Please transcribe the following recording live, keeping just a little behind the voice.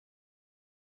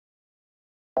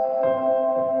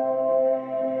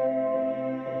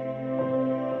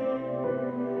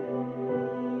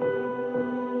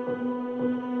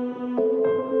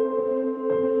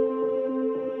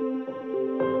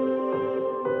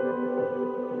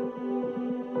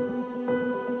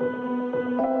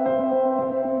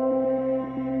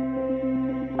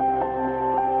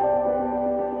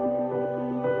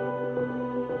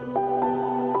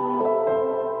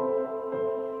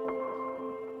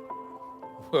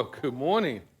Well, good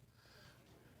morning.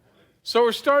 So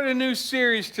we're starting a new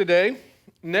series today,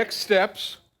 Next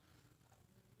Steps.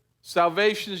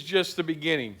 Salvation is just the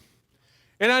beginning.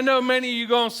 And I know many of you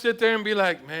going to sit there and be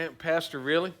like, man, Pastor,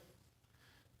 really?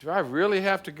 Do I really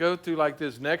have to go through like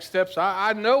this next steps?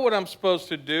 I know what I'm supposed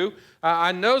to do.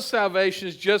 I know salvation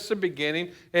is just the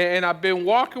beginning. And I've been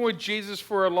walking with Jesus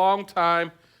for a long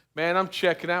time. Man, I'm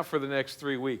checking out for the next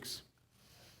 3 weeks.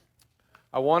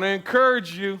 I want to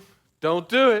encourage you, don't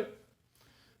do it.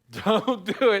 Don't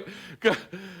do it.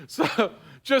 So,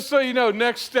 just so you know,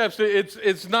 next steps,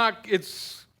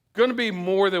 it's going to be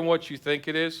more than what you think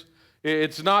it is.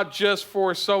 It's not just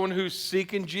for someone who's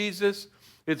seeking Jesus.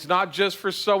 It's not just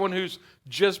for someone who's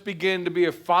just beginning to be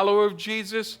a follower of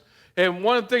Jesus. And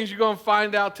one of the things you're going to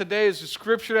find out today is the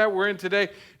scripture that we're in today.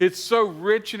 It's so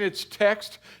rich in its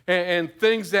text and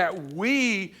things that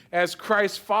we as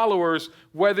Christ followers,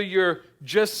 whether you're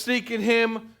just seeking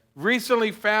him,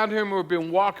 recently found him, or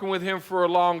been walking with him for a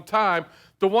long time,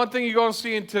 the one thing you're going to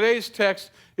see in today's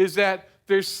text is that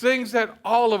there's things that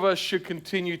all of us should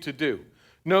continue to do,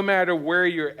 no matter where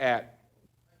you're at.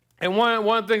 And one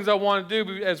of the things I want to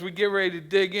do as we get ready to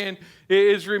dig in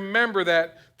is remember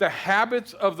that the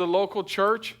habits of the local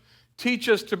church teach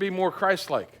us to be more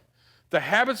Christ-like. The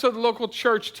habits of the local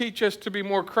church teach us to be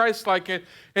more Christ-like. And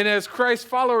as Christ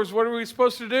followers, what are we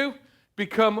supposed to do?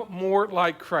 Become more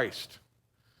like Christ.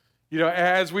 You know,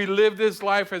 as we live this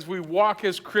life, as we walk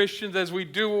as Christians, as we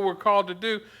do what we're called to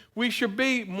do, we should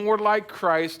be more like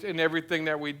Christ in everything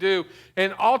that we do.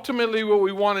 And ultimately, what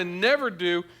we want to never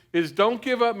do is don't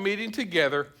give up meeting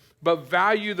together, but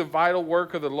value the vital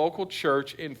work of the local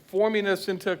church in forming us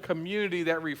into a community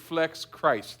that reflects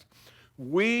Christ.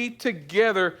 We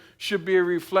together should be a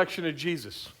reflection of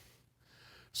Jesus.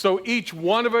 So each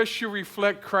one of us should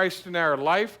reflect Christ in our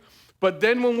life. But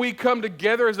then when we come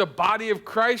together as a body of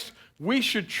Christ, we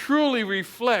should truly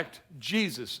reflect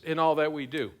Jesus in all that we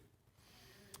do.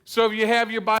 So if you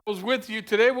have your Bibles with you,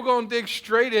 today we're going to dig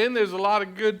straight in. There's a lot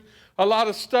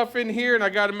of stuff in here, and I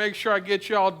got to make sure I get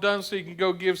you all done so you can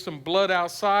go give some blood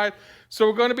outside. So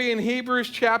we're going to be in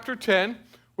Hebrews chapter 10.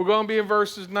 We're going to be in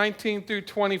verses 19 through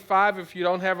 25. If you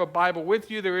don't have a Bible with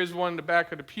you, there is one in the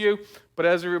back of the pew. But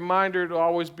as a reminder, it'll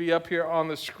always be up here on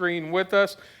the screen with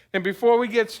us. And before we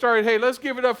get started, hey, let's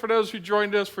give it up for those who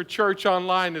joined us for church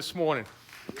online this morning.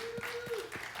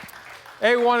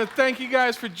 Hey, I want to thank you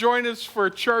guys for joining us for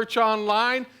church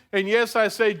online. And yes, I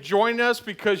say join us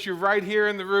because you're right here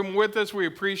in the room with us. We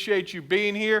appreciate you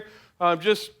being here.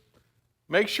 Just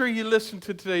make sure you listen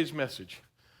to today's message.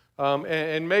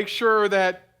 And make sure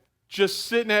that just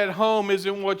sitting at home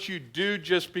isn't what you do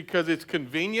just because it's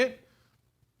convenient,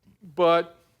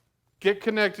 but get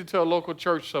connected to a local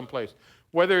church someplace.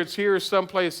 Whether it's here or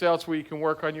someplace else where you can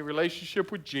work on your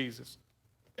relationship with Jesus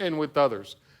and with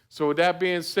others. So with that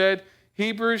being said,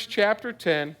 Hebrews chapter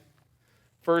 10,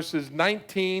 verses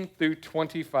 19 through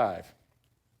 25.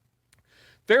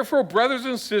 Therefore, brothers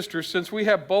and sisters, since we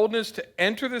have boldness to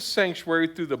enter the sanctuary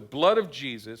through the blood of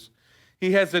Jesus,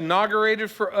 he has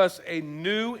inaugurated for us a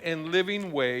new and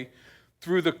living way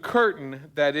through the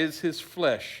curtain that is his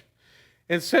flesh.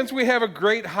 And since we have a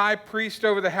great high priest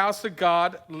over the house of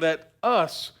God, let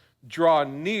us draw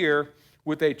near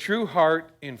with a true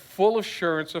heart in full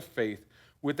assurance of faith,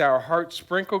 with our hearts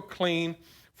sprinkled clean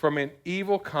from an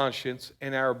evil conscience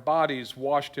and our bodies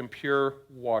washed in pure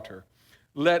water.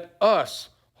 Let us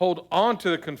hold on to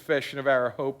the confession of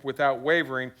our hope without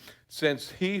wavering, since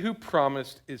he who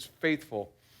promised is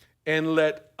faithful. And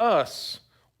let us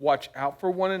watch out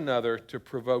for one another to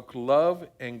provoke love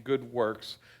and good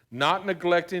works, not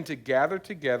neglecting to gather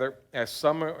together as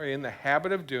some are in the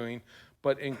habit of doing,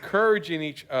 but encouraging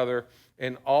each other,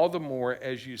 and all the more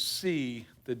as you see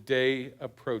the day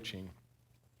approaching.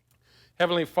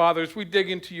 Heavenly Father, as we dig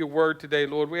into your word today,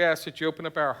 Lord, we ask that you open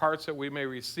up our hearts that we may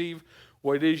receive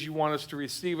what it is you want us to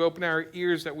receive. Open our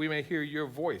ears that we may hear your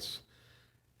voice.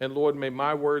 And Lord, may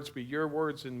my words be your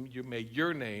words, and may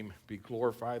your name be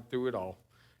glorified through it all.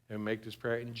 And make this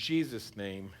prayer in Jesus'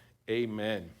 name,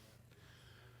 amen.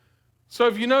 So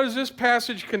if you notice, this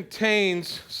passage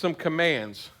contains some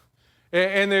commands.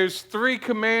 And there's 3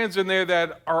 commands in there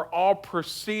that are all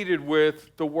preceded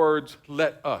with the words,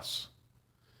 let us.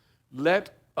 Let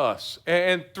us.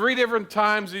 And 3 different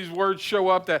times these words show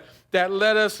up that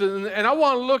let us. And I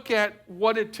want to look at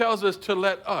what it tells us to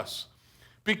let us.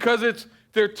 Because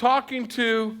they're talking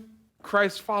to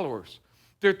Christ's followers.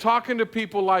 They're talking to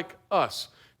people like us.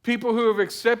 People who have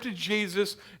accepted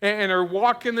Jesus and are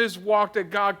walking this walk that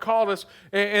God called us.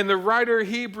 And the writer of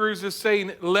Hebrews is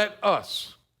saying, let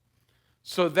us.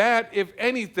 So that, if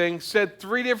anything, said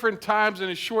 3 different times in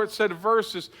a short set of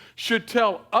verses, should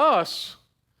tell us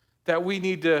that we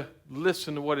need to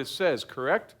listen to what it says,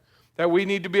 correct? That we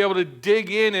need to be able to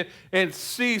dig in and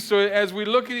see. So as we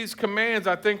look at these commands,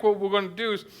 I think what we're going to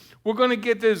do is we're going to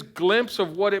get this glimpse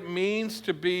of what it means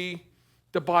to be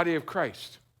the body of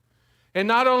Christ. And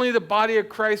not only the body of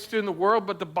Christ in the world,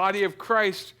 but the body of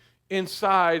Christ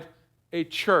inside a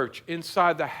church,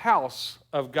 inside the house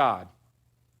of God.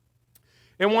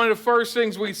 And one of the first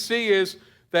things we see is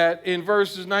that in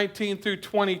verses 19 through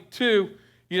 22,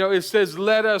 it says,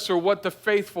 let us, or what the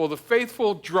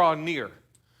faithful draw near.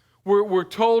 We're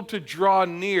told to draw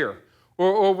near,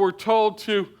 or we're told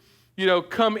to,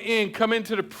 come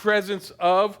into the presence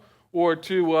of, or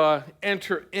to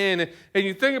enter in. And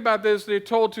you think about this, they're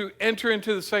told to enter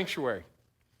into the sanctuary.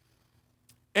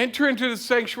 Enter into the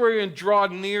sanctuary and draw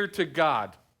near to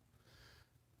God.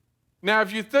 Now,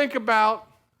 if you think about,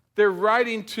 they're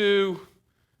writing to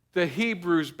the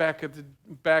Hebrews back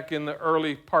in the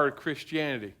early part of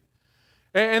Christianity.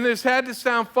 And this had to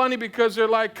sound funny because they're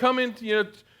like, come in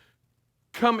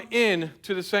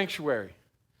to the sanctuary.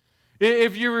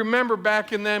 If you remember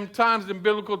back in them times, in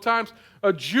biblical times,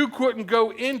 a Jew couldn't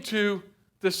go into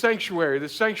the sanctuary. The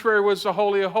sanctuary was the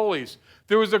Holy of Holies.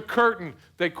 There was a curtain.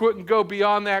 They couldn't go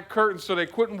beyond that curtain, so they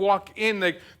couldn't walk in.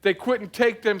 They couldn't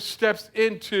take them steps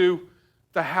into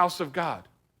the house of God.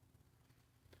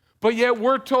 But yet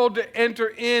we're told to enter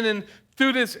in, and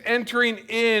through this entering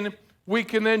in, we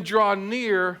can then draw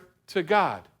near to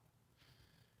God.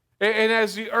 And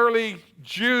as the early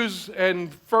Jews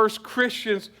and first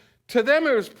Christians, to them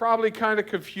it was probably kind of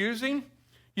confusing.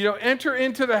 Enter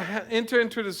into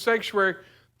the sanctuary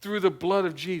through the blood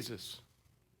of Jesus.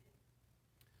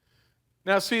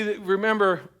 Now see,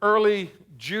 remember, early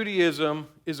Judaism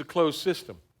is a closed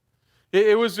system.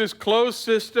 It was this closed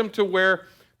system to where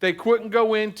they couldn't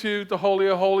go into the Holy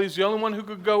of Holies. The only one who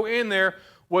could go in there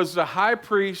was the high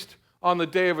priest on the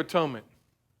Day of Atonement.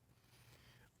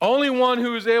 Only one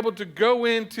who was able to go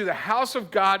into the house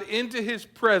of God, into his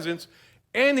presence,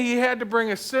 and he had to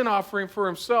bring a sin offering for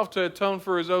himself to atone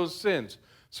for his own sins.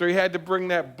 So he had to bring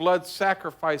that blood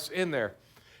sacrifice in there.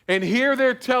 And here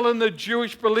they're telling the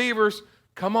Jewish believers,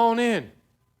 come on in.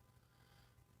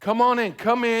 Come on in.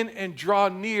 Come in and draw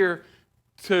near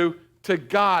to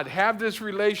God. Have this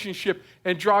relationship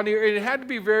and draw near. And it had to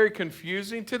be very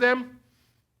confusing to them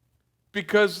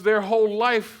because their whole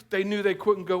life they knew they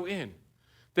couldn't go in.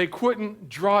 They couldn't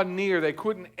draw near. They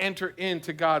couldn't enter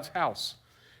into God's house.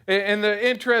 And the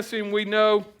interesting, we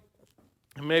know,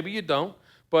 maybe you don't,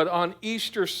 but on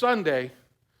Easter Sunday,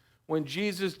 when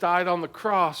Jesus died on the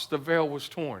cross, the veil was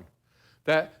torn.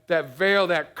 That veil,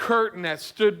 that curtain that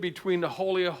stood between the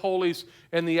Holy of Holies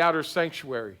and the outer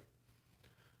sanctuary.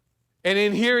 And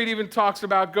in here it even talks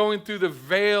about going through the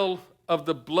veil of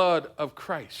the blood of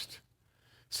Christ.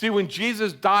 See, when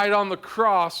Jesus died on the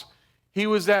cross, he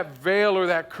was that veil or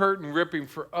that curtain ripping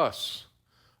for us,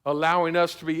 allowing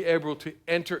us to be able to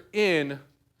enter in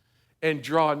and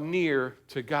draw near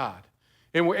to God.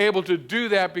 And we're able to do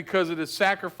that because of the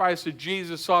sacrifice of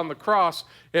Jesus on the cross.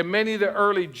 And many of the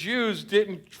early Jews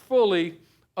didn't fully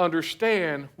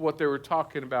understand what they were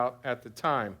talking about at the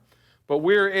time. But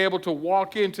we're able to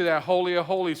walk into that Holy of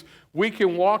Holies. We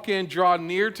can walk in, draw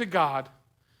near to God,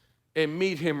 and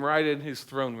meet him right in his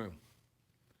throne room.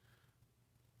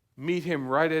 Meet him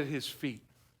right at his feet.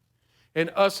 And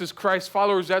us as Christ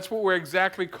followers, that's what we're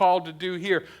exactly called to do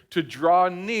here, to draw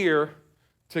near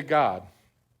to God.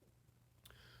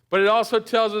 But it also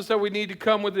tells us that we need to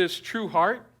come with this true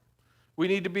heart. We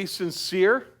need to be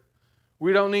sincere.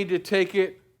 We don't need to take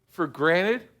it for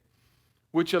granted,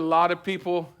 which a lot of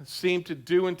people seem to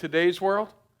do in today's world.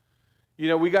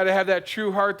 We got to have that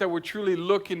true heart that we're truly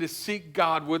looking to seek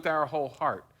God with our whole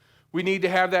heart. We need to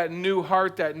have that new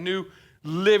heart, that new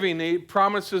living. It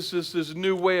promises us this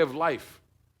new way of life.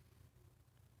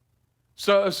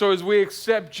 So as we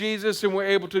accept Jesus and we're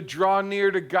able to draw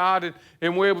near to God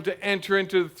and we're able to enter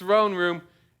into the throne room,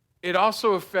 it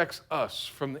also affects us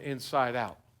from the inside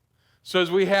out. So as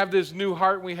we have this new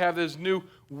heart and we have this new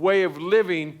way of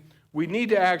living, we need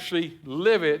to actually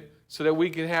live it so that we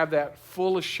can have that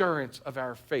full assurance of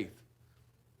our faith.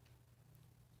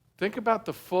 Think about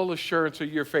the full assurance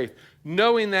of your faith,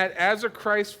 knowing that as a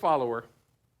Christ follower,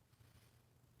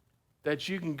 that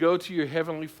you can go to your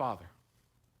Heavenly Father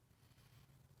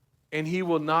and he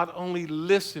will not only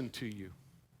listen to you,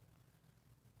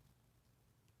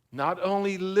 not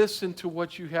only listen to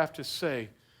what you have to say,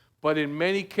 but in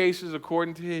many cases,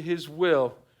 according to his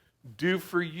will, do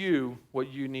for you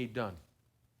what you need done.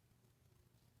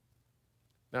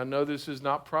 Now, no, this is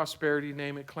not prosperity,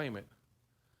 name it, claim it.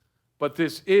 But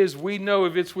we know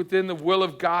if it's within the will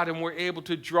of God and we're able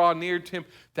to draw near to him,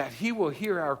 that he will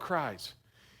hear our cries.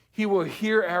 He will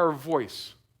hear our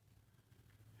voice.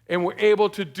 And we're able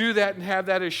to do that and have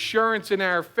that assurance in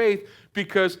our faith,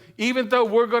 because even though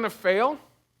we're going to fail,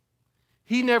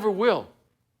 he never will.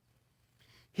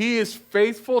 He is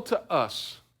faithful to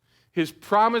us. His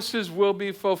promises will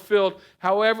be fulfilled.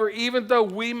 However, even though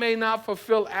we may not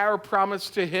fulfill our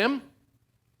promise to him,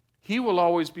 he will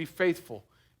always be faithful.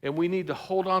 And we need to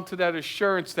hold on to that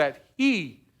assurance that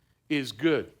he is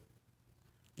good.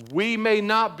 We may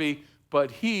not be,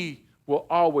 but he will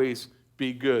always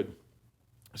be good.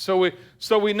 So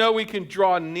we know we can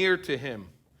draw near to him.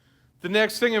 The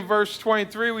next thing in verse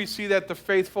 23, we see that the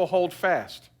faithful hold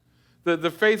fast. The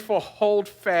faithful hold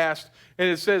fast, and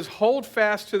it says, hold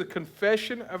fast to the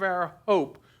confession of our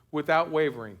hope without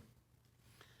wavering.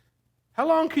 How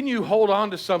long can you hold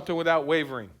on to something without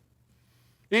wavering?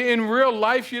 In real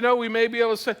life, we may be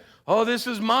able to say, oh, this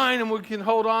is mine, and we can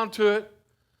hold on to it.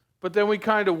 But then we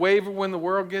kind of waver when the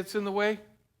world gets in the way.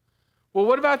 Well,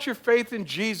 what about your faith in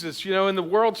Jesus? And the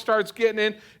world starts getting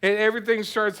in, and everything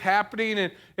starts happening,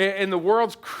 and the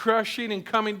world's crushing and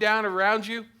coming down around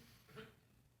you.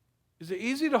 Is it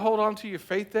easy to hold on to your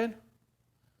faith then?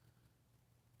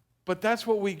 But that's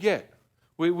what we get.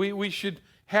 We should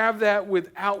have that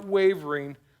without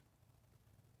wavering.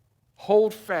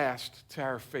 Hold fast to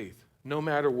our faith, no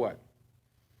matter what.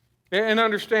 And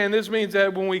understand, this means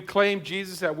that when we claim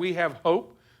Jesus, that we have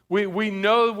hope. We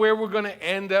know where we're going to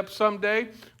end up someday.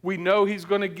 We know he's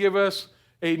going to give us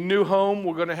a new home.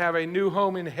 We're going to have a new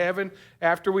home in heaven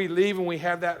after we leave, and we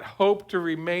have that hope to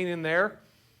remain in there.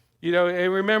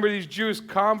 And remember, these Jewish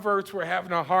converts were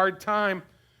having a hard time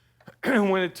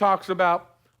when it talks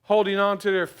about holding on to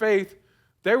their faith.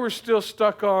 They were still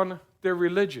stuck on their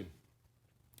religion.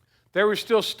 They were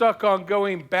still stuck on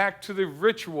going back to the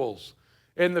rituals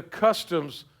and the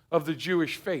customs of the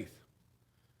Jewish faith.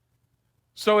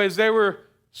 So as they were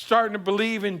starting to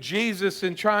believe in Jesus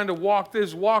and trying to walk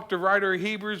this walk, the writer of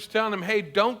Hebrews telling them, hey,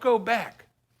 don't go back.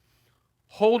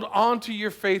 Hold on to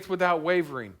your faith without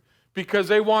wavering, because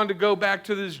they wanted to go back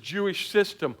to this Jewish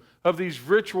system of these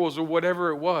rituals or whatever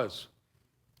it was.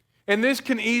 And this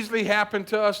can easily happen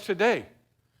to us today.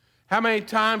 How many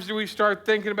times do we start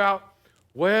thinking about,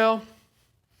 well,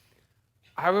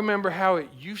 I remember how it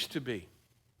used to be.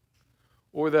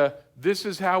 Or this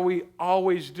is how we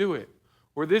always do it.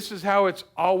 Or this is how it's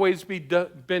always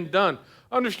been done.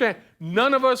 Understand,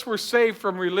 none of us were saved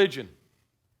from religion.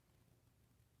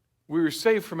 We were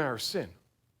saved from our sin.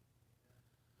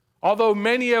 Although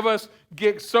many of us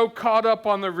get so caught up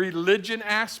on the religion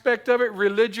aspect of it,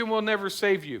 religion will never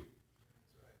save you.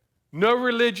 No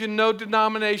religion, no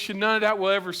denomination, none of that will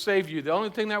ever save you. The only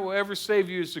thing that will ever save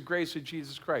you is the grace of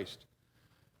Jesus Christ.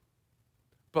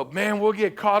 But man, we'll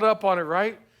get caught up on it,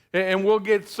 right? And we'll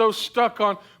get so stuck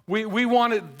on, we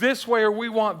want it this way or we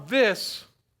want this.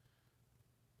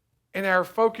 And our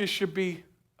focus should be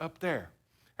up there.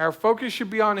 Our focus should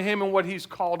be on him and what he's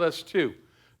called us to.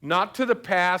 Not to the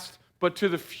past, but to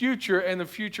the future and the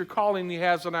future calling he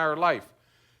has on our life.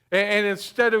 And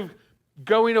instead of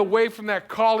going away from that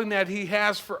calling that he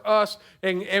has for us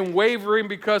and wavering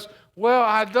because, well,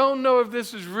 I don't know if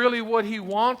this is really what he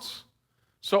wants,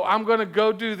 so I'm going to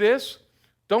go do this.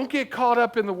 Don't get caught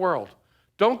up in the world.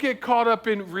 Don't get caught up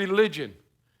in religion.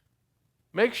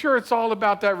 Make sure it's all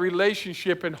about that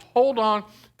relationship and hold on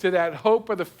to that hope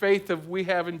of the faith that we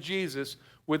have in Jesus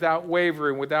without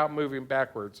wavering, without moving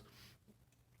backwards.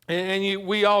 And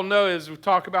we all know, as we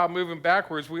talk about moving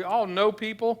backwards, we all know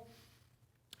people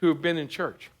who have been in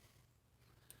church.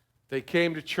 They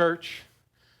came to church.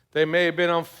 They may have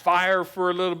been on fire for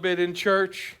a little bit in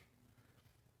church,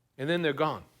 and then they're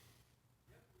gone.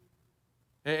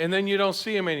 And then you don't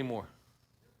see them anymore.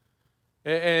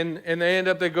 And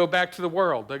they go back to the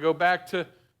world. They go back to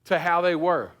how they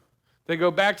were. They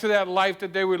go back to that life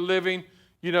that they were living,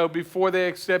 before they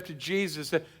accepted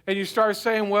Jesus. And you start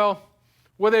saying, well,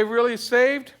 were they really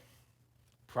saved?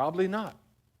 Probably not.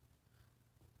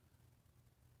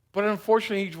 But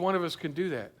unfortunately, each one of us can do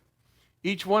that.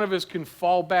 Each one of us can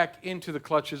fall back into the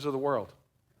clutches of the world.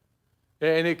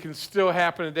 And it can still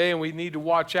happen today, and we need to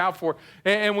watch out for it.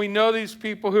 And we know these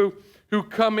people who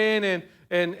come in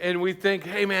and we think,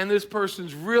 hey, man, this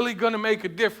person's really going to make a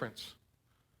difference.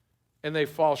 And they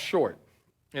fall short.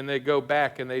 And they go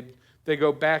back, and they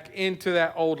go back into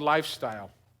that old lifestyle.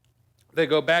 They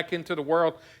go back into the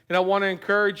world. And I want to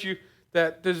encourage you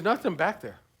that there's nothing back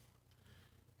there.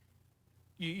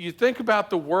 You think about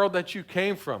the world that you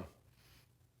came from.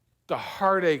 The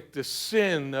heartache, the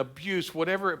sin, the abuse,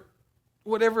 whatever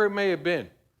it may have been.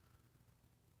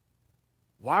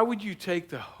 Why would you take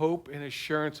the hope and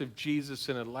assurance of Jesus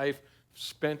in a life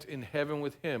spent in heaven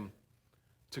with him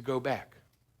to go back?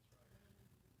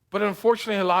 But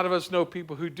unfortunately, a lot of us know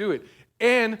people who do it.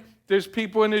 And there's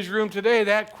people in this room today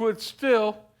that could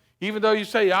still, even though you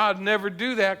say, I'd never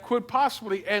do that, could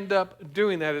possibly end up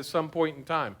doing that at some point in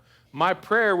time. My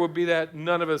prayer would be that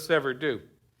none of us ever do.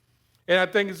 And I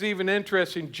think it's even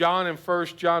interesting, John in 1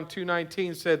 John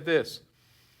 2:19 said this,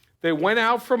 they went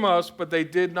out from us, but they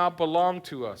did not belong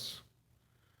to us.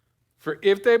 For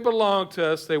if they belonged to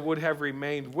us, they would have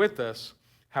remained with us.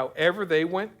 However, they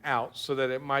went out so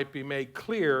that it might be made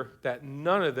clear that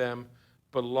none of them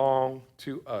belong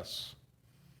to us.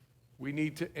 We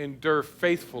need to endure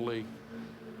faithfully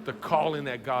the calling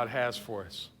that God has for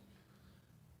us.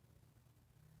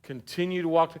 Continue to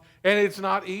walk. And it's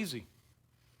not easy.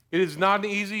 It is not an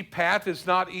easy path. It's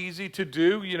not easy to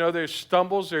do. You know, there's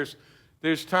stumbles.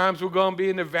 There's times we're going to be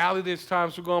in the valley. There's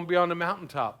times we're going to be on the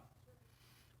mountaintop.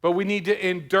 But we need to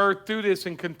endure through this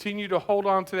and continue to hold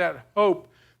on to that hope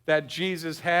that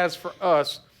Jesus has for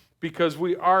us because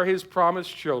we are his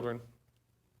promised children.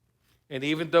 And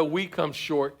even though we come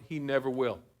short, he never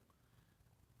will.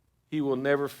 He will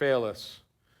never fail us.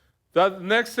 The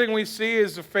next thing we see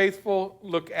is the faithful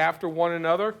look after one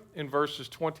another in verses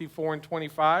 24 and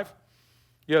 25.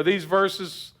 You know, these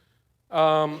verses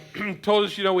told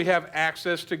us, we have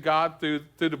access to God through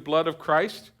the blood of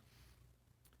Christ.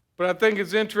 But I think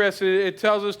it's interesting. It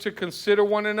tells us to consider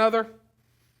one another.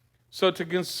 So to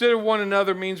consider one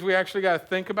another means we actually got to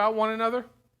think about one another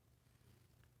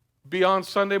beyond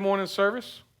Sunday morning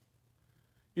service.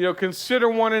 Consider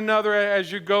one another as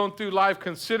you're going through life.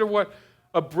 Consider what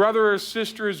a brother or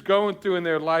sister is going through in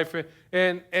their life.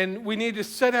 And we need to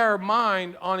set our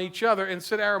mind on each other and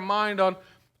set our mind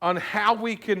on how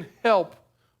we can help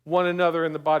one another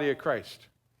in the body of Christ.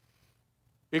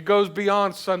 It goes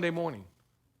beyond Sunday morning.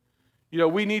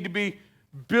 We need to be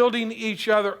building each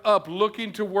other up,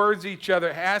 looking towards each other,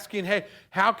 asking, hey,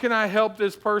 how can I help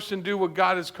this person do what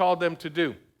God has called them to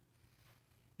do?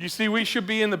 You see, we should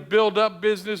be in the build-up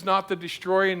business, not the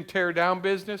destroy and tear down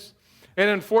business. And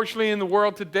unfortunately, in the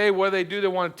world today, what do? They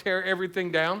want to tear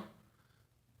everything down.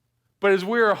 But as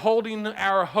we are holding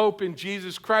our hope in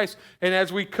Jesus Christ, and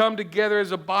as we come together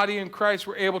as a body in Christ,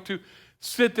 we're able to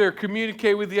sit there,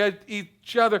 communicate with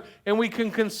each other, and we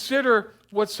can consider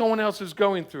what someone else is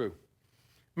going through.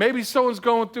 Maybe someone's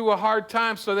going through a hard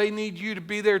time, so they need you to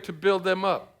be there to build them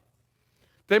up.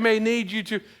 They may need you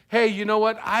to, hey, you know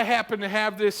what? I happen to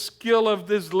have this skill of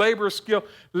this labor skill.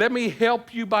 Let me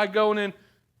help you by going in,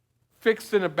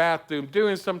 fixing a bathroom,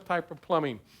 doing some type of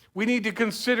plumbing. We need to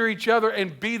consider each other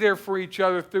and be there for each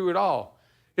other through it all.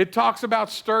 It talks about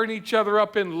stirring each other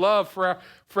up in love for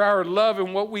our love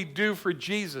and what we do for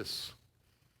Jesus.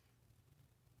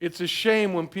 It's a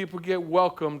shame when people get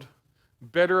welcomed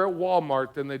better at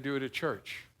Walmart than they do at a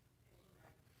church.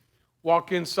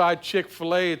 Walk inside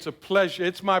Chick-fil-A, it's a pleasure.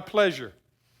 It's my pleasure.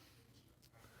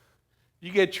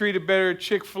 You get treated better at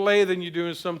Chick-fil-A than you do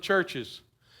in some churches.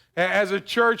 As a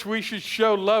church, we should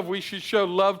show love. We should show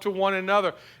love to one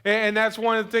another. And that's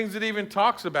one of the things it even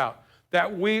talks about,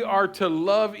 that we are to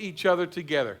love each other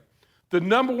together. The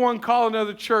number one calling of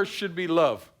the church should be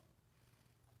love.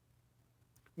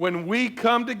 When we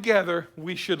come together,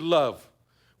 we should love.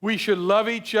 We should love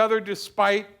each other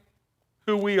despite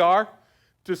who we are,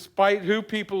 despite who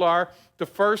people are. The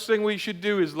first thing we should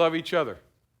do is love each other.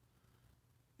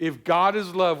 If God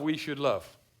is love, we should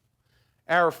love.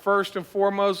 Our first and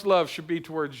foremost love should be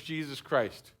towards Jesus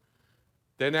Christ,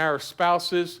 then our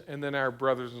spouses, and then our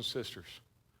brothers and sisters.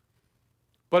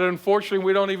 But unfortunately,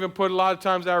 we don't even put a lot of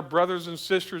times our brothers and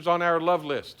sisters on our love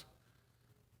list.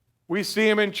 We see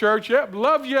them in church, yep,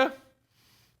 love you.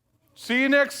 See you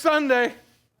next Sunday.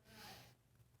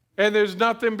 And there's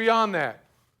nothing beyond that.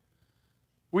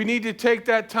 We need to take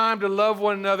that time to love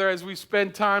one another as we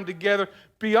spend time together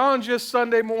beyond just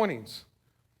Sunday mornings.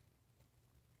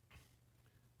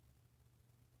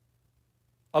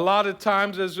 A lot of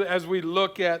times as we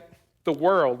look at the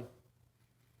world,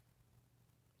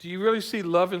 do you really see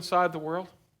love inside the world?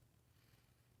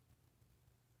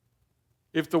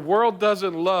 If the world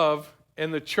doesn't love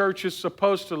and the church is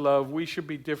supposed to love, we should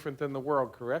be different than the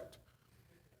world, correct?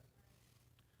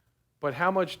 But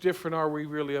how much different are we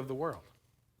really of the world?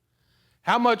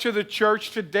 How much of the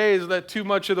church today is let too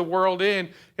much of the world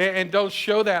in and don't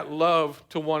show that love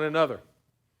to one another?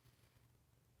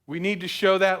 We need to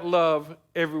show that love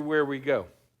everywhere we go.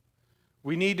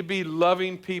 We need to be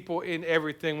loving people in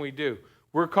everything we do.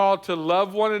 We're called to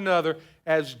love one another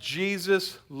as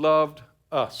Jesus loved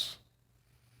us.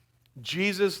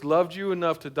 Jesus loved you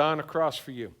enough to die on a cross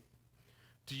for you.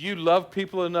 Do you love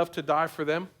people enough to die for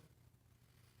them?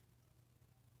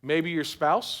 Maybe your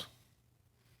spouse.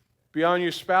 Beyond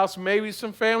your spouse, maybe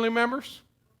some family members.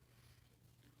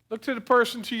 Look to the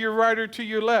person to your right or to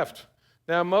your left.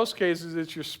 Now, in most cases,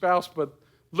 it's your spouse, but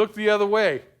look the other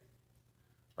way.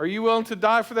 Are you willing to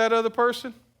die for that other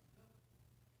person?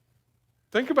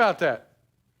 Think about that.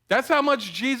 That's how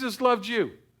much Jesus loved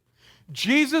you.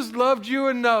 Jesus loved you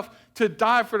enough to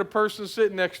die for the person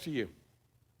sitting next to you.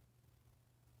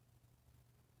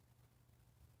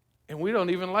 And we don't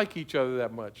even like each other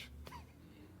that much.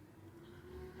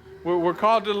 We're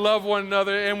called to love one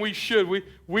another, and we should.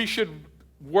 We should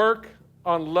work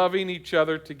on loving each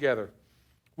other together,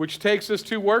 which takes us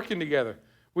to working together.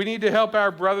 We need to help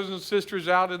our brothers and sisters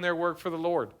out in their work for the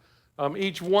Lord.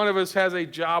 Each one of us has a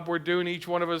job we're doing. Each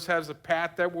one of us has a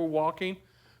path that we're walking.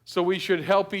 So we should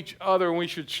help each other, and we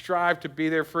should strive to be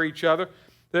there for each other.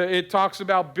 It talks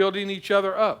about building each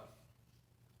other up.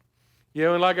 You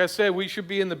know, and like I said, we should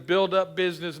be in the build-up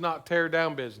business, not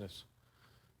tear-down business.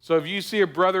 So if you see a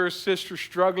brother or sister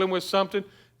struggling with something,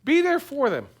 be there for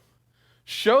them.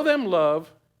 Show them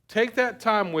love, take that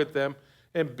time with them,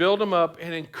 and build them up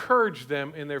and encourage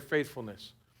them in their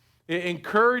faithfulness.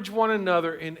 Encourage one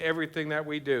another in everything that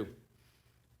we do.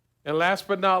 And last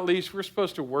but not least, we're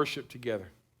supposed to worship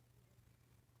together.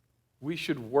 We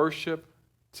should worship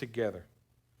together.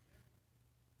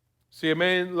 See,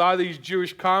 a lot of these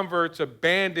Jewish converts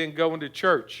abandoned going to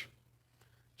church,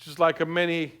 just like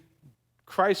many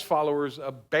Christ followers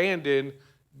abandoned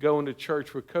going to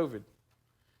church with COVID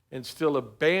and still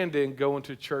abandon going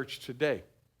to church today.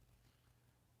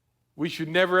 We should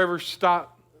never, ever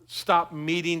stop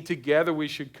meeting together. We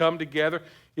should come together.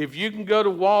 If you can go to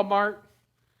Walmart,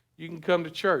 you can come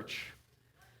to church.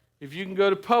 If you can go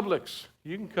to Publix,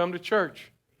 you can come to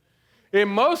church. In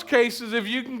most cases, if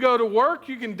you can go to work,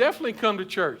 you can definitely come to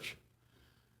church.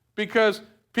 Because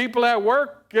people at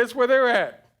work, guess where they're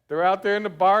at? They're out there in the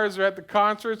bars, they're at the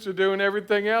concerts, they're doing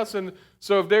everything else. And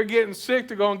so if they're getting sick,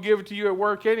 they're going to give it to you at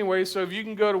work anyway. So if you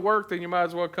can go to work, then you might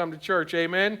as well come to church.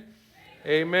 Amen?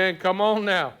 Amen. Come on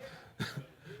now.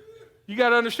 You got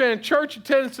to understand, church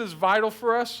attendance is vital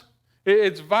for us.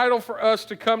 It's vital for us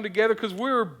to come together because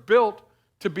we were built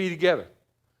to be together.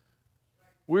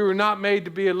 We were not made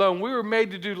to be alone. We were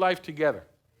made to do life together.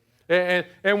 And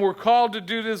we're called to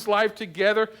do this life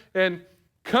together. And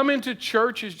coming to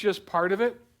church is just part of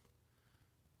it.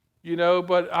 You know,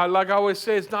 but like I always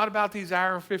say, it's not about these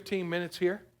hour and 15 minutes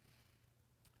here.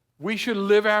 We should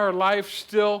live our life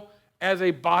still as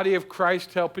a body of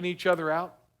Christ helping each other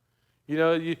out. You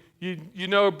know, you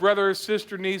know a brother or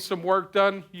sister needs some work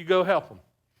done, you go help them.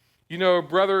 You know a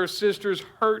brother or sister's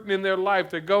hurting in their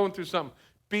life, they're going through something,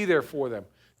 be there for them.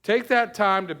 Take that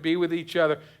time to be with each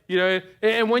other. You know,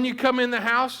 and when you come in the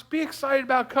house, be excited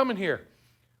about coming here.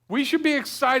 We should be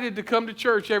excited to come to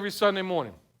church every Sunday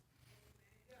morning.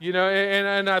 You know,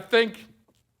 and I think,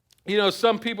 you know,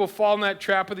 some people fall in that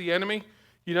trap of the enemy.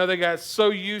 You know, they got so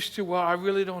used to, well, I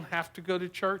really don't have to go to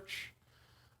church.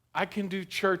 I can do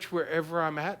church wherever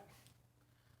I'm at.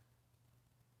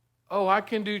 Oh, I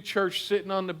can do church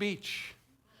sitting on the beach.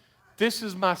 This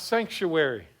is my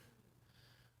sanctuary.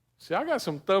 See, I got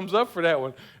some thumbs up for that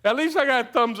one. At least I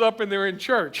got thumbs up and they're in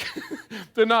church.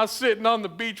 They're not sitting on the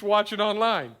beach watching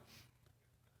online.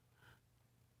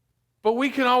 But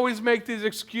we can always make these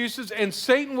excuses, and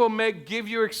Satan will give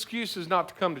you excuses not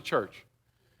to come to church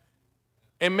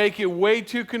and make it way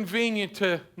too convenient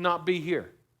to not be here.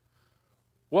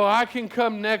 Well, I can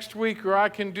come next week, or I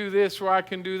can do this, or I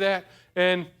can do that.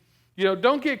 And, you know,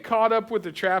 don't get caught up with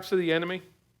the traps of the enemy.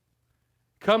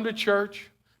 Come to church.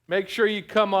 Make sure you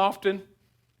come often.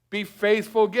 Be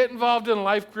faithful. Get involved in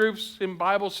life groups, in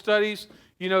Bible studies.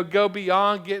 You know, go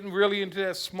beyond getting really into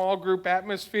that small group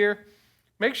atmosphere.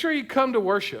 Make sure you come to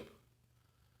worship.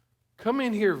 Come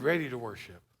in here ready to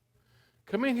worship.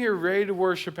 Come in here ready to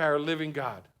worship our living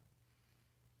God.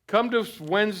 Come to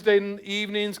Wednesday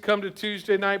evenings. Come to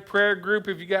Tuesday night prayer group.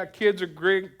 If you got kids or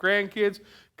grandkids,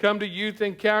 come to youth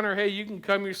encounter. Hey, you can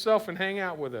come yourself and hang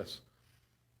out with us.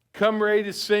 Come ready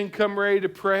to sing. Come ready to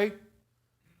pray.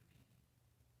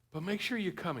 But make sure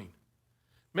you're coming.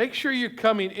 Make sure you're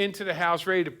coming into the house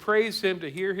ready to praise Him, to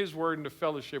hear His word, and to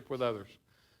fellowship with others.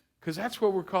 Because that's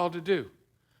what we're called to do.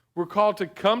 We're called to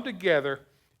come together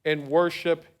and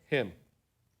worship Him.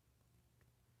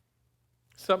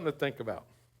 Something to think about.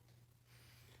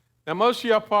 Now, most of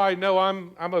y'all probably know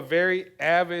I'm a very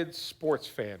avid sports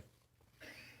fan.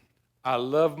 I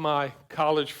love my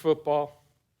college football.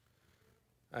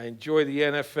 I enjoy the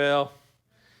NFL.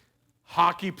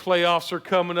 Hockey playoffs are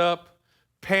coming up.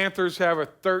 Panthers have a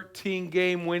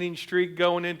 13-game winning streak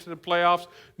going into the playoffs.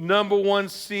 Number 1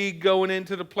 seed going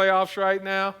into the playoffs right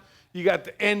now. You got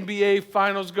the NBA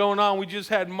Finals going on. We just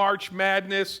had March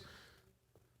Madness.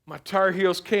 My Tar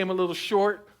Heels came a little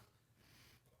short.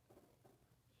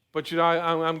 But,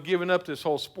 I'm giving up this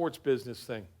whole sports business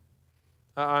thing.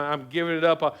 I'm giving it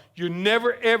up. You're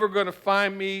never, ever going to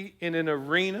find me in an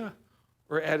arena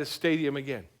or at a stadium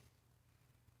again.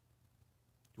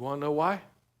 You want to know why?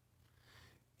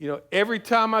 Every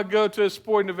time I go to a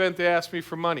sporting event, they ask me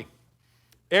for money.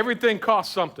 Everything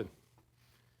costs something.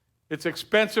 It's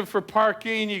expensive for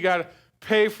parking. You got to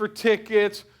pay for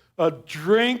tickets. A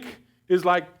drink is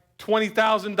like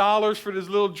 $20,000 for this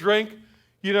little drink.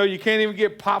 You can't even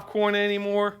get popcorn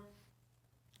anymore.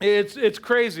 It's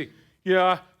crazy.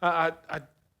 I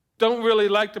don't really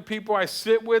like the people I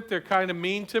sit with. They're kind of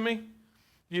mean to me.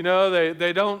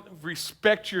 They don't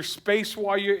respect your space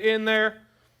while you're in there.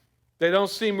 They don't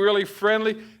seem really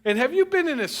friendly. And have you been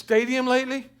in a stadium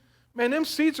lately? Man, them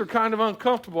seats are kind of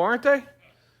uncomfortable, aren't they?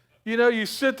 You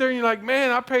sit there and you're like,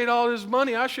 man, I paid all this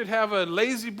money. I should have a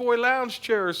lazy boy lounge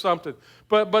chair or something.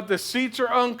 But the seats are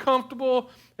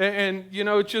uncomfortable and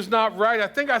it's just not right. I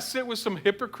think I sit with some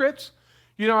hypocrites.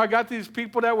 I got these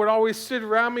people that would always sit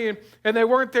around me and they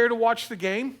weren't there to watch the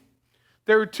game.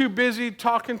 They were too busy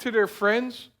talking to their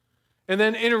friends and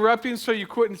then interrupting so you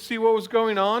couldn't see what was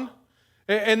going on.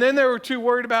 And then they were too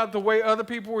worried about the way other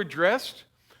people were dressed.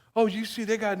 Oh, you see,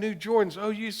 they got new Jordans. Oh,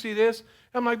 you see this?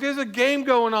 I'm like, there's a game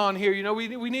going on here.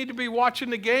 We need to be watching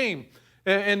the game.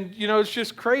 And it's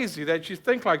just crazy that you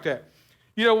think like that.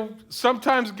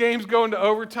 Sometimes games go into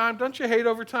overtime. Don't you hate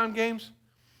overtime games?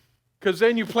 Because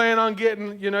then you plan on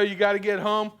getting, you got to get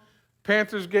home.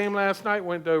 Panthers game last night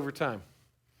went to overtime.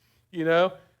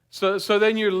 So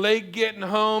then you're late getting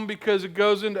home because it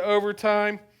goes into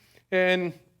overtime.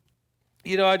 And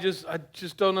I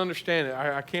just don't understand it.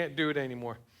 I can't do it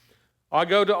anymore. I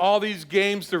go to all these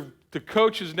games. The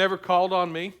coach has never called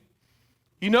on me.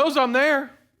 He knows I'm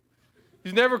there.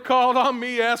 He's never called on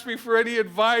me, asked me for any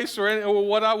advice or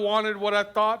what I wanted, what I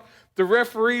thought. The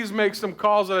referees make some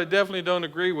calls that I definitely don't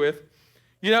agree with.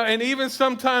 And even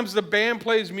sometimes the band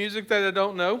plays music that I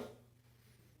don't know.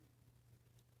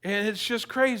 And it's just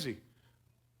crazy.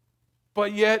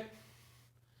 But yet,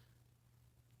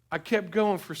 I kept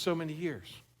going for so many years.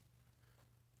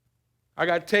 I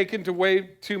got taken to way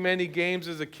too many games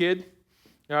as a kid.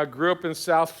 I grew up in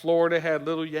South Florida, had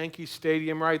little Yankee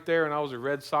Stadium right there, and I was a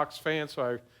Red Sox fan, so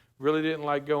I really didn't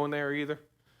like going there either.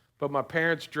 But my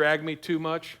parents dragged me too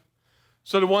much.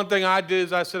 So the one thing I did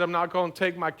is I said, I'm not going to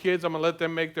take my kids. I'm going to let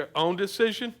them make their own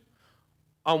decision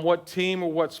on what team or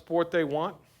what sport they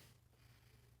want.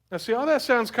 Now, see, all that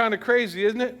sounds kind of crazy,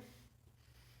 isn't it?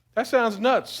 That sounds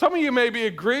nuts. Some of you may be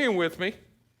agreeing with me.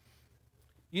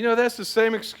 That's the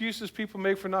same excuses people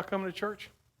make for not coming to church.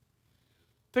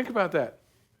 Think about that.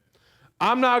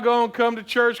 I'm not going to come to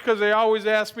church because they always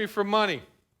ask me for money.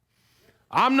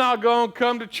 I'm not going to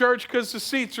come to church because the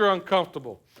seats are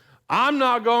uncomfortable. I'm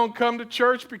not going to come to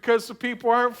church because the people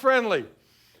aren't friendly.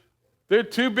 They're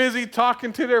too busy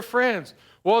talking to their friends.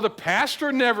 Well, the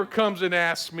pastor never comes and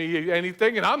asks me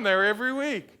anything, and I'm there every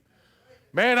week.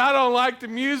 Man, I don't like the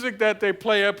music that they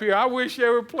play up here. I wish they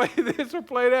would play this or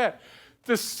play that.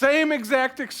 The same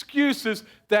exact excuses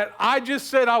that I just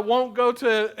said I won't go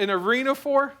to an arena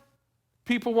for,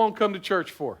 people won't come to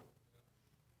church for.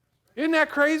 Isn't that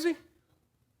crazy?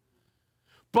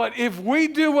 But if we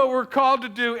do what we're called to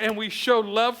do and we show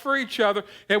love for each other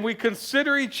and we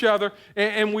consider each other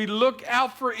and we look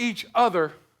out for each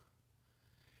other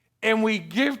and we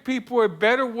give people a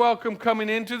better welcome coming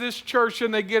into this church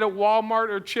than they get at Walmart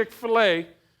or Chick-fil-A,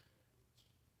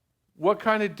 what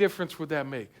kind of difference would that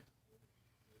make?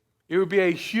 It would be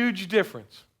a huge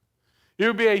difference. It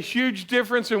would be a huge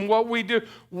difference in what we do.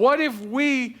 What if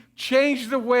we change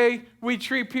the way we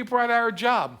treat people at our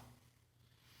job?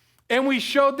 And we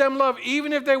showed them love,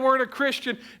 even if they weren't a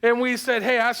Christian, and we said,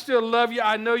 hey, I still love you.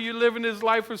 I know you live in this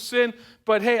life of sin,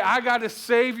 but hey, I got a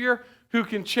Savior who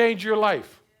can change your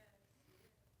life.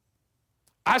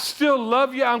 I still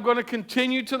love you. I'm going to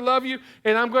continue to love you,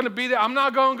 and I'm going to be there. I'm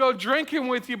not going to go drinking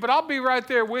with you, but I'll be right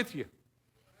there with you.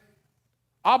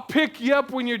 I'll pick you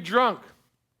up when you're drunk.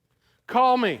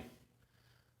 Call me.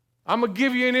 I'm going to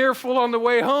give you an earful on the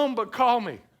way home, but call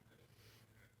me.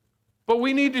 But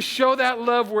we need to show that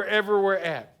love wherever we're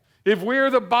at. If we're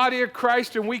the body of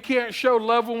Christ and we can't show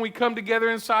love when we come together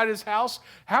inside His house,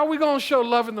 how are we going to show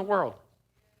love in the world?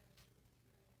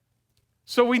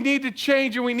 So we need to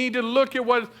change and we need to look at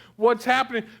what's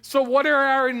happening. So what are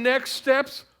our next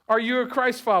steps? Are you a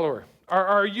Christ follower?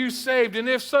 Are you saved? And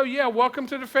if so, yeah, welcome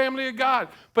to the family of God.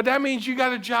 But that means you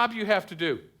got a job you have to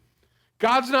do.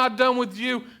 God's not done with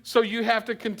you, so you have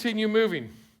to continue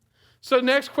moving. So the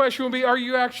next question will be, are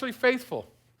you actually faithful?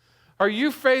 Are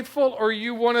you faithful, or are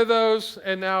you one of those,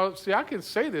 and now, see, I can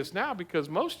say this now because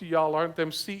most of y'all aren't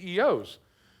them CEOs.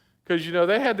 Because,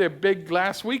 they had their big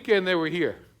last weekend they were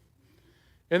here.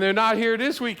 And they're not here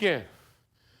this weekend.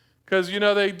 Because,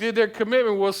 they did their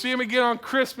commitment. We'll see them again on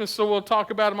Christmas, so we'll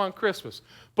talk about them on Christmas.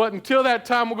 But until that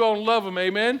time, we're going to love them,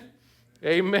 amen?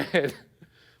 Amen.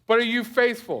 But are you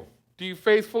faithful? Do you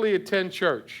faithfully attend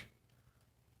church?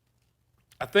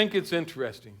 I think it's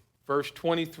interesting. Verse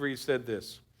 23 said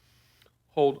this.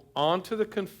 Hold on to the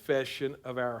confession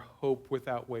of our hope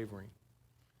without wavering.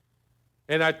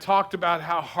 And I talked about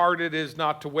how hard it is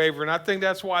not to waver. And I think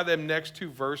that's why them next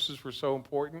two verses were so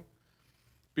important.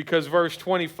 Because verse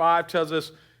 25 tells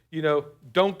us,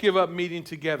 don't give up meeting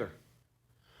together.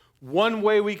 One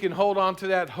way we can hold on to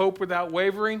that hope without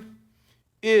wavering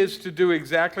is to do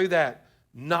exactly that,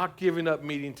 not giving up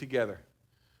meeting together.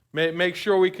 Make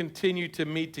sure we continue to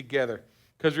meet together.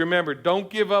 Because remember, don't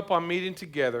give up on meeting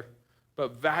together,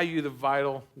 but value the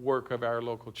vital work of our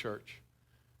local church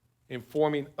in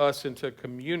forming us into a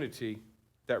community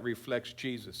that reflects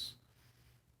Jesus.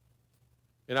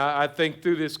 And I think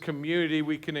through this community,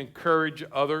 we can encourage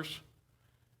others.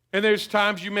 And there's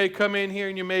times you may come in here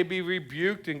and you may be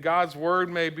rebuked, and God's word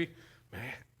may be,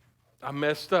 man, I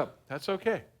messed up. That's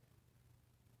okay.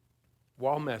 We're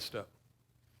all messed up.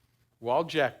 We're all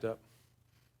jacked up,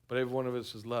 but every one of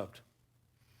us is loved.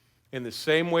 In the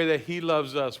same way that he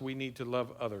loves us, we need to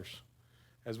love others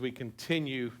as we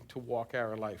continue to walk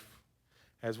our life,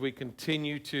 as we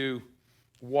continue to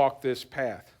walk this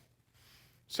path.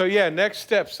 So next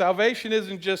step. Salvation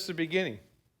isn't just the beginning.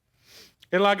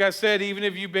 And like I said, even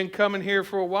if you've been coming here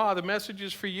for a while, the message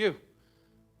is for you.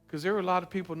 Because there are a lot of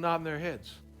people nodding their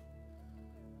heads.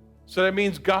 So that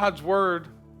means God's word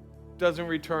doesn't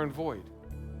return void.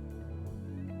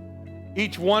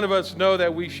 Each one of us know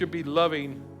that we should be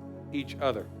loving each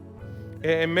other.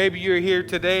 And maybe you're here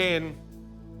today and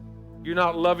you're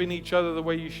not loving each other the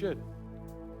way you should.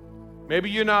 Maybe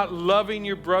you're not loving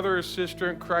your brother or sister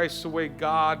in Christ the way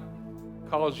God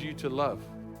calls you to love.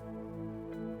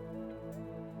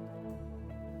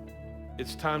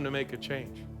 It's time to make a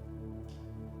change.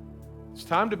 It's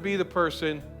time to be the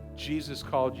person Jesus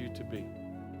called you to be.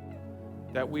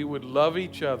 That we would love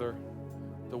each other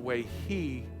the way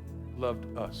he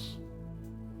loved us.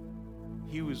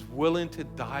 He was willing to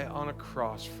die on a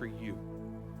cross for you.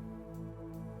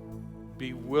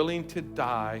 Be willing to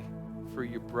die for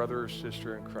your brother or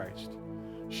sister in Christ.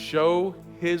 Show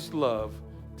his love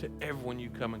to everyone you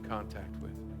come in contact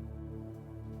with.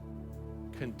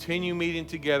 Continue meeting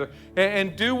together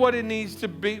and do what it needs to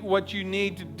be, what you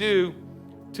need to do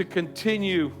to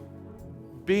continue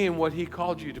being what he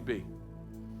called you to be.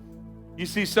 You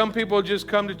see, some people just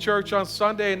come to church on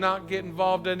Sunday and not get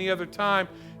involved any other time,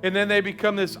 and then they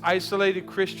become this isolated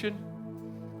Christian.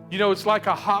 It's like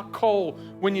a hot coal.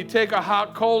 When you take a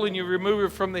hot coal and you remove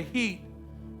it from the heat,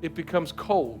 it becomes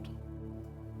cold,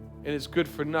 and it's good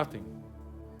for nothing.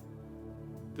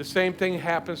 The same thing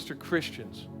happens to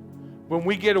Christians. When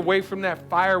we get away from that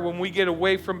fire, when we get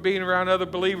away from being around other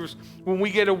believers, when we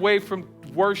get away from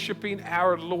worshiping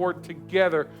our Lord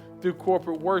together through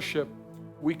corporate worship,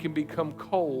 we can become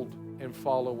cold and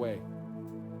fall away.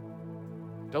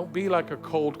 Don't be like a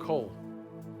cold coal.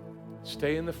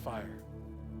 Stay in the fire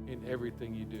in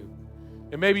everything you do.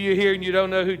 And maybe you're here and you don't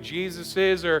know who Jesus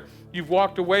is, or you've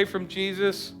walked away from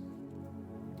Jesus.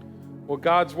 Well,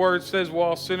 God's word says we're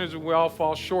all sinners and we all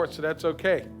fall short, so that's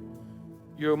okay.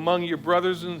 You're among your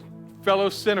brothers and fellow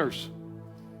sinners,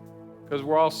 because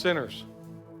we're all sinners.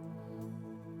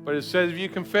 But it says if you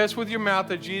confess with your mouth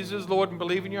that Jesus is Lord and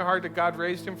believe in your heart that God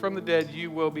raised him from the dead, you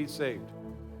will be saved.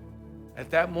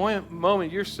 At that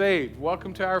moment, you're saved.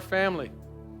 Welcome to our family.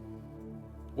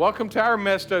 Welcome to our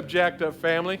messed up, jacked up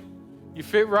family. You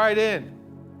fit right in.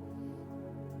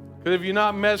 Because if you're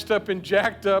not messed up and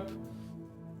jacked up,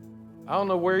 I don't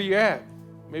know where you're at.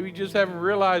 Maybe you just haven't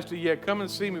realized it yet. Come and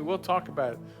see me. We'll talk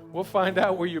about it. We'll find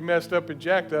out where you're messed up and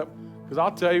jacked up, because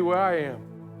I'll tell you where I am.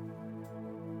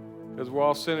 Because we're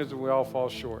all sinners and we all fall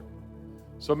short.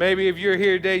 So maybe if you're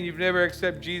here today and you've never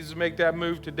accepted Jesus, make that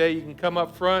move today. You can come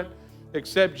up front,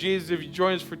 accept Jesus. If you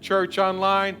join us for church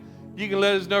online, you can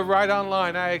let us know right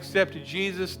online, I accepted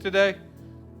Jesus today,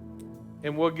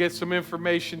 and we'll get some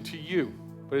information to you.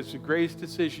 But it's the greatest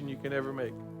decision you can ever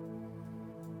make.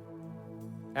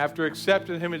 After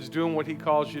accepting him, it's doing what he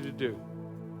calls you to do.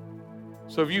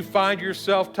 So if you find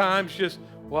yourself times just,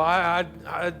 well, I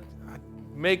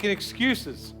making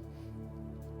excuses.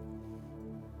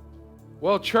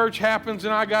 Well, church happens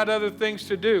and I got other things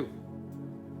to do.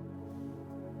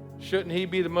 Shouldn't he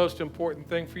be the most important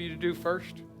thing for you to do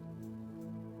first?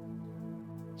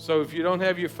 So if you don't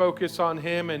have your focus on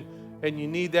him and you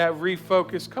need that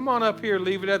refocus, come on up here,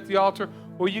 leave it at the altar,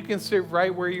 or you can sit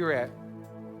right where you're at.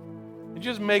 And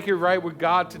just make it right with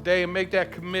God today and make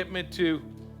that commitment to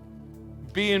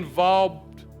be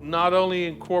involved not only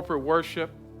in corporate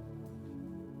worship,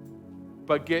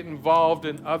 but get involved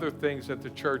in other things that the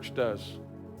church does.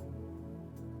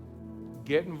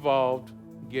 Get involved,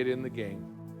 get in the game.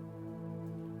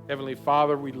 Heavenly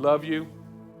Father, we love you.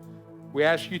 We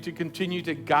ask you to continue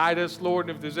to guide us, Lord.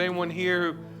 And if there's anyone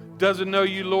here who doesn't know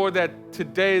you, Lord, that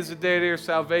today is the day of their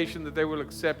salvation, that they will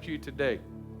accept you today.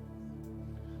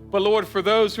 But Lord, for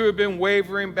those who have been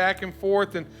wavering back and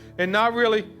forth and not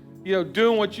really,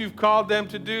 doing what you've called them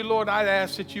to do, Lord, I'd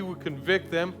ask that you would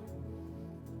convict them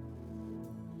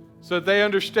so that they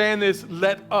understand this.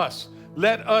 Let us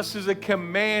is a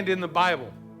command in the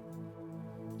Bible.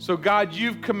 So God,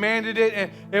 you've commanded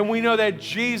it, and we know that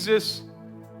Jesus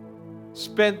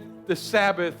spent the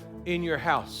Sabbath in your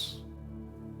house.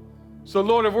 So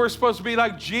Lord, if we're supposed to be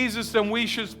like Jesus, then we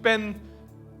should spend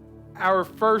our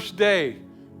first day,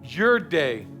 your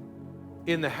day,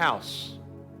 in the house.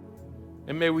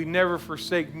 And may we never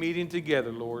forsake meeting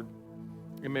together, Lord.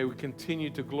 And may we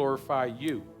continue to glorify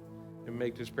you and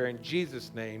make this prayer in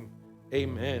Jesus' name.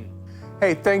 Amen.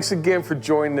 Hey, thanks again for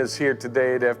joining us here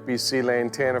today at FBC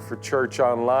Lantana for Church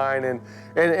Online.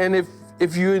 And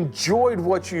if you enjoyed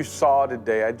what you saw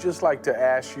today, I'd just like to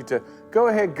ask you to go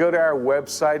to our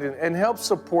website and help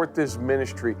support this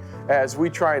ministry as we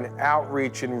try and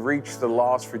outreach and reach the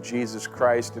lost for Jesus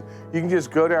Christ. And you can just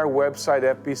go to our website,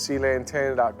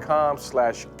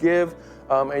 fbclantana.com/give,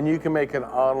 and you can make an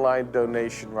online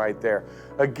donation right there.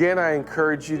 Again, I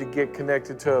encourage you to get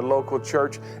connected to a local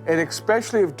church, and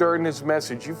especially if during this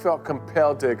message you felt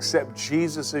compelled to accept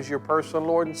Jesus as your personal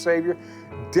Lord and Savior,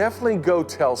 definitely go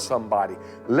tell somebody.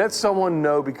 Let someone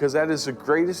know, because that is the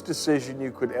greatest decision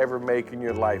you could ever make in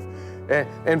your life.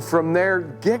 And from there,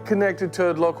 get connected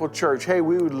to a local church. Hey,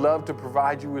 we would love to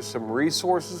provide you with some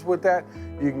resources with that.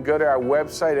 You can go to our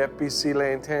website,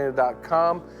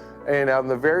 fbclantana.com, and on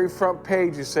the very front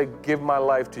page, you say, Give My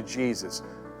Life to Jesus.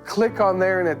 Click on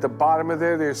there, and at the bottom of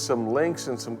there's some links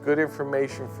and some good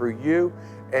information for you.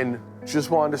 And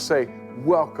just wanted to say,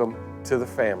 welcome to the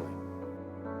family.